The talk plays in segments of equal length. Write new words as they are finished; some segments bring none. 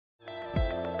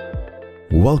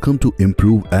Welcome to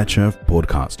Improve HF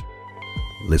podcast.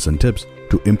 Listen tips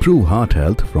to improve heart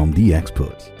health from the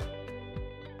experts.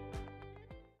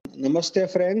 नमस्ते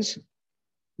friends,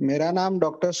 मेरा नाम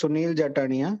doctor Sunil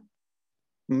जटानिया।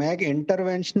 मैं एक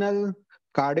interventional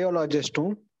cardiologist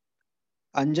हूँ।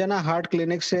 अंजना हार्ट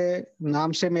क्लिनिक से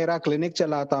नाम से मेरा क्लिनिक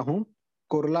चलाता हूँ।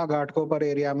 कुर्ला घाटकोपर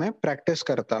एरिया में प्रैक्टिस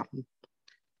करता हूँ।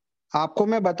 आपको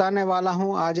मैं बताने वाला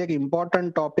हूँ आज एक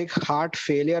इम्पोर्टेंट टॉपिक हार्ट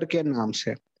फेलियर के नाम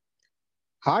से।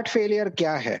 हार्ट फेलियर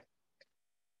क्या है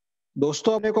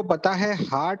दोस्तों? अपने को पता है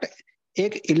हार्ट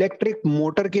एक इलेक्ट्रिक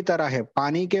मोटर की तरह है,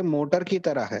 पानी के मोटर की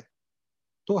तरह है।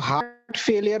 तो हार्ट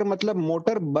फेलियर मतलब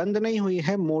मोटर बंद नहीं हुई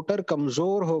है, मोटर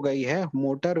कमजोर हो गई है,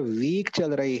 मोटर वीक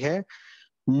चल रही है।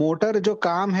 मोटर जो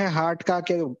काम है हार्ट का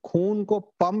के खून को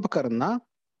पंप करना,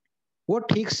 वो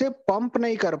ठीक से पंप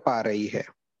नहीं कर पा रही है।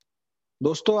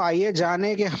 दोस्तों आइए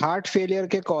जाने कि हार्ट फेलियर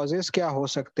के कॉजेस क्या हो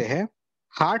सकते हैं।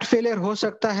 हार्ट फेलियर हो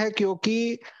सकता है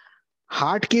क्योंकि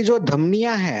हार्ट की जो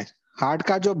धमनियां हैं, हार्ट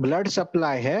का जो ब्लड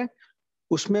सप्लाई है,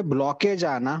 उसमें ब्लॉकेज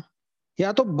आना,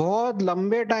 या तो बहुत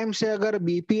लंबे टाइम से अगर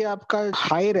बीपी आपका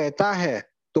हाई रहता है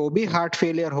तो भी हार्ट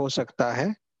फेलियर हो सकता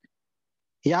है,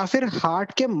 या फिर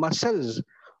हार्ट के मसल्स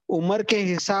उम्र के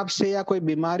हिसाब से या कोई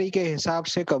बीमारी के हिसाब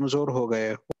से कमजोर हो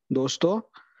गए। दोस्तों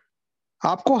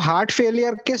आपको हार्ट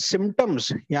फेलियर के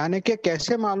सिम्टम्स यानी कि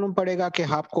कैसे मालूम पड़ेगा कि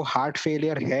आपको हार्ट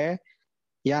फेलियर है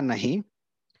या नहीं?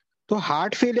 तो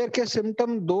हार्ट फेलियर के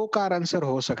सिम्टम दो कारण से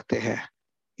हो सकते हैं।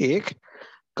 एक,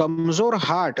 कमजोर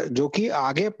हार्ट जो कि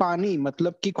आगे पानी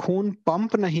मतलब कि खून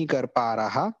पंप नहीं कर पा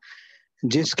रहा,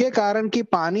 जिसके कारण कि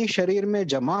पानी शरीर में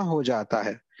जमा हो जाता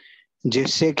है,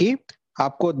 जिससे कि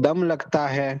आपको दम लगता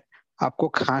है, आपको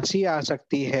खांसी आ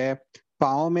सकती है,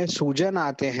 पाँव में सूजन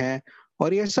आते हैं,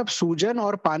 और ये सब सूजन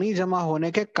और पानी जमा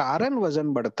होने के कारण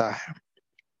वजन बढ़ता है।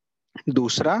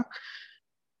 दूसरा,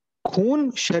 खून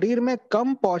शरीर में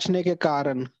कम पहुंचने के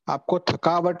कारण आपको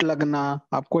थकावट लगना,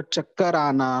 आपको चक्कर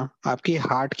आना, आपकी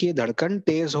हार्ट की धड़कन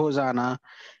तेज हो जाना,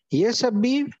 ये सब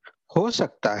भी हो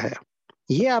सकता है।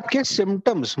 ये आपके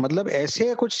सिम्टम्स, मतलब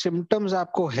ऐसे कुछ सिम्टम्स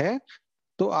आपको है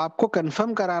तो आपको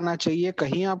कंफर्म कराना चाहिए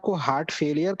कहीं आपको हार्ट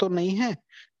फेलियर तो नहीं है,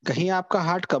 कहीं आपका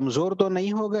हार्ट कमजोर तो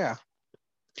नहीं हो गया।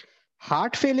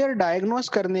 हार्ट फेलियर डायग्नोस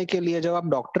करने के लिए जब आप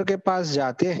डॉक्टर के पास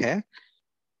जाते हैं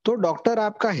तो डॉक्टर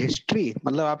आपका हिस्ट्री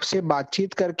मतलब आपसे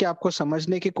बातचीत करके आपको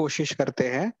समझने की कोशिश करते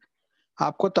हैं,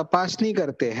 आपको तपासनी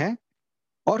करते हैं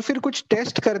और फिर कुछ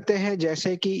टेस्ट करते हैं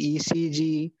जैसे कि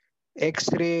ईसीजी,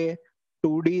 एक्सरे,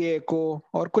 2D एको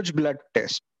और कुछ ब्लड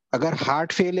टेस्ट। अगर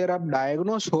हार्ट फेलियर आप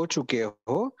डायग्नोस हो चुके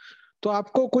हो तो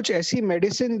आपको कुछ ऐसी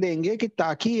मेडिसिन देंगे कि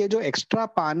ताकि ये जो एक्स्ट्रा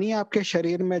पानी आपके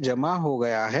शरीर में जमा हो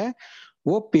गया है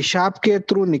वो पेशाब के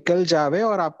थ्रू निकल जावे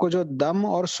और आपको जो दम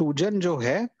और सूजन जो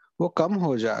है वो कम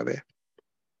हो जावे।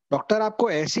 डॉक्टर आपको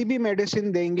ऐसी भी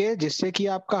मेडिसिन देंगे जिससे कि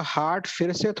आपका हार्ट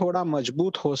फिर से थोड़ा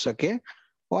मजबूत हो सके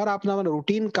और आप अपना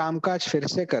रूटीन कामकाज फिर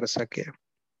से कर सके।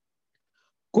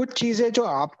 कुछ चीजें जो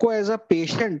आपको एज अ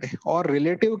पेशेंट और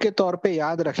रिलेटिव के तौर पे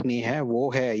याद रखनी है वो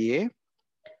है ये: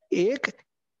 एक,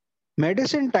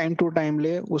 मेडिसिन टाइम टू टाइम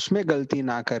ले, उसमें गलती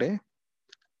ना करे।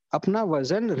 अपना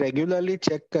वजन रेगुलरली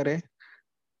चेक करें।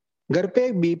 घर पे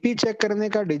एक बीपी चेक करने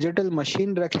का डिजिटल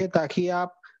मशीन रखे ताकि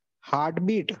आप हार्ट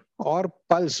बीट और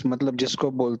पल्स मतलब जिसको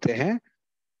बोलते हैं,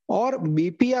 और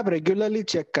बीपी आप रेगुलरली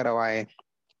चेक करवाएं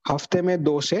हफ्ते में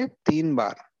 2 से 3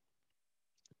 बार।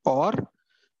 और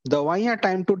दवाइयां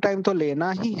टाइम टू टाइम तो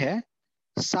लेना ही है,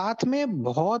 साथ में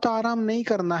बहुत आराम नहीं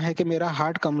करना है कि मेरा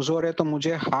हार्ट कमजोर है तो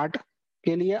मुझे हार्ट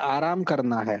के लिए आराम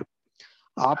करना है।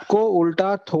 आपको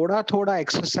उल्टा थोड़ा थोड़ा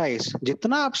एक्सरसाइज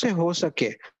जितना आपसे हो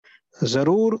सके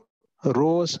जरूर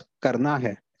रोज करना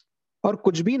है। और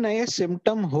कुछ भी नए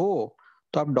सिम्टम हो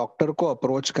तो आप डॉक्टर को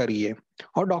अप्रोच करिए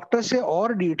और डॉक्टर से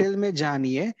और डिटेल में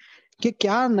जानिए कि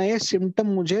क्या नए सिम्टम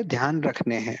मुझे ध्यान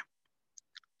रखने हैं।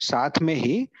 साथ में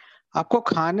ही आपको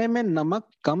खाने में नमक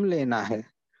कम लेना है।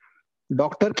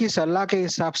 डॉक्टर की सलाह के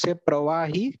हिसाब से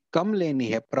प्रवाही कम लेनी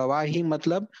है। प्रवाही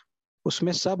मतलब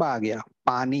उसमें सब आ गया,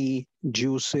 पानी,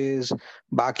 जूसेस,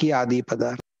 बाकी आदि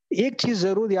पदार्थ। एक चीज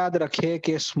जरूर याद रखिए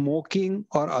कि स्मोकिंग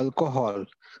और अल्कोहल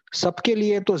सबके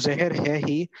लिए तो जहर है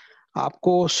ही,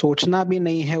 आपको सोचना भी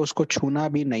नहीं है, उसको छूना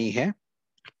भी नहीं है।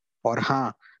 और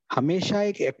हाँ, हमेशा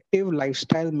एक एक्टिव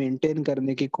लाइफस्टाइल मेंटेन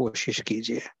करने की कोशिश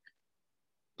कीजिए।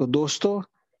 तो दोस्तों,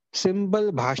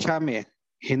 सिंपल भाषा में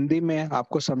हिंदी में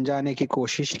आपको समझाने की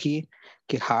कोशिश की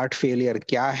कि हार्ट फेलियर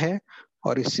क्या है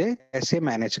और इससे कैसे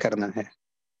मैनेज करना है।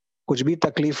 कुछ भी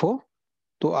तकलीफ हो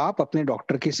तो आप अपने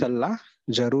डॉक्टर की सलाह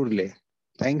जरूर लें।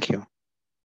 Thank you.